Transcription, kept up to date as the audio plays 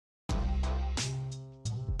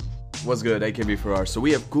What's good, AKB4R? So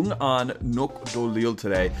we have Cùng Anh Ngọc Dolil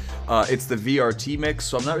today. It's the VRT mix,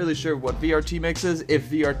 so I'm not really sure what VRT mix is, if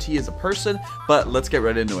VRT is a person, but let's get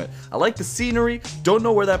right into it. I like the scenery, don't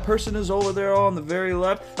know where that person is over there on the very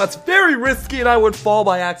left. That's very risky and I would fall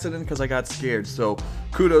by accident because I got scared, so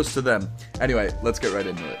kudos to them. Anyway, let's get right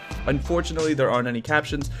into it. Unfortunately, there aren't any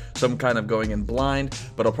captions, so I'm kind of going in blind,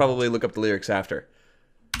 but I'll probably look up the lyrics after.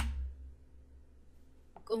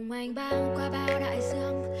 Cùng anh băng qua bao đại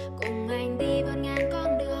dương, cùng anh đi vượt ngàn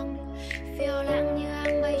con đường, phiêu lãng như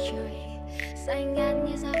áng mây trời, xanh ngắt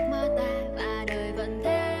như giấc mơ ta và đời vẫn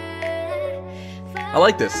thế. I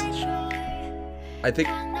like this. I think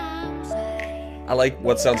I like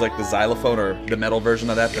what sounds like the xylophone or the metal version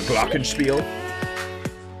of that, the glockenspiel.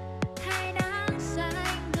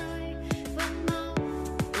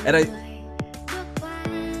 And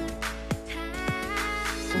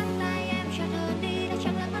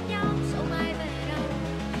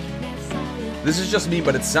this is just me,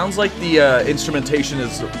 but it sounds like the instrumentation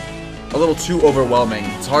is a little too overwhelming.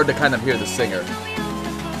 It's hard to kind of hear the singer.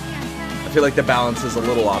 I feel like the balance is a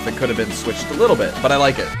little off. It could have been switched a little bit, but I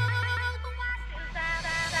like it.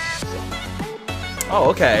 Oh,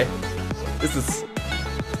 okay. It's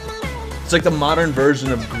like the modern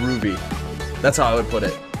version of groovy. That's how I would put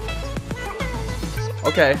it.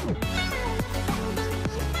 Okay.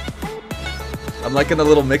 I'm liking the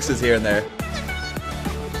little mixes here and there.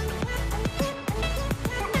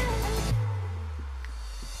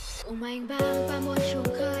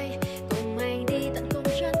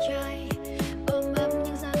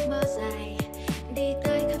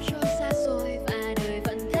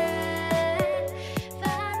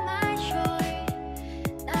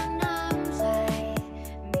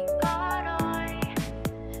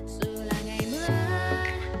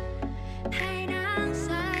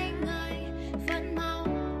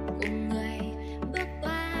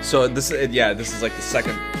 So this is like the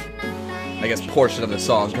second, I guess, portion of the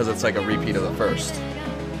song because it's like a repeat of the first.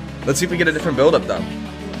 Let's see if we get a different build-up though.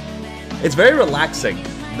 It's very relaxing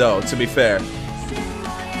though, to be fair.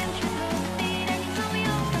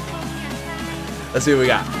 Let's see what we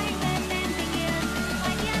got.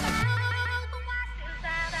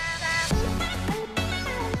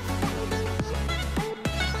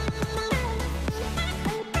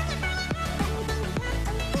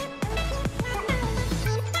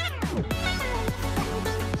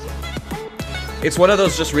 It's one of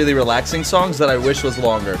those just really relaxing songs that I wish was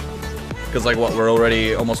longer. Because, like, what, we're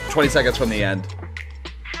already almost 20 seconds from the end.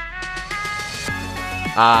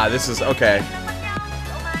 Ah, this is, okay.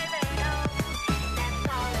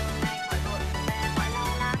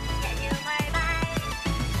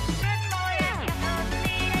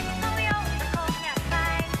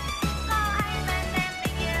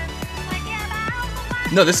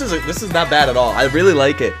 No, this is not bad at all. I really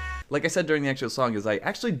like it. Like I said during the actual song, I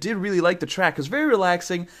actually did really like the track. It was very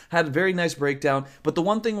relaxing, had a very nice breakdown, but the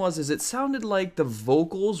one thing is it sounded like the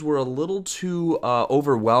vocals were a little too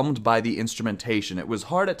overwhelmed by the instrumentation. It was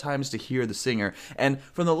hard at times to hear the singer, and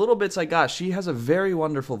from the little bits I got, she has a very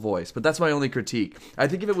wonderful voice, but that's my only critique. I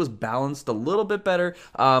think if it was balanced a little bit better,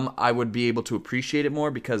 I would be able to appreciate it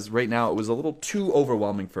more, because right now it was a little too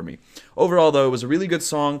overwhelming for me. Overall, though, it was a really good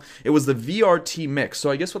song. It was the VRT mix, so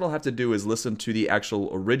I guess what I'll have to do is listen to the actual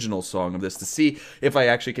original song of this to see if I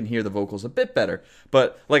actually can hear the vocals a bit better.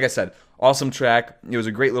 But like I said, awesome track. It was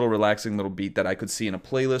a great little relaxing little beat that I could see in a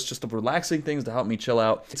playlist, just of relaxing things to help me chill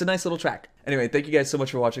out. It's a nice little track. Anyway, thank you guys so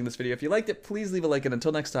much for watching this video. If you liked it, please leave a like, and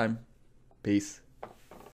until next time, peace.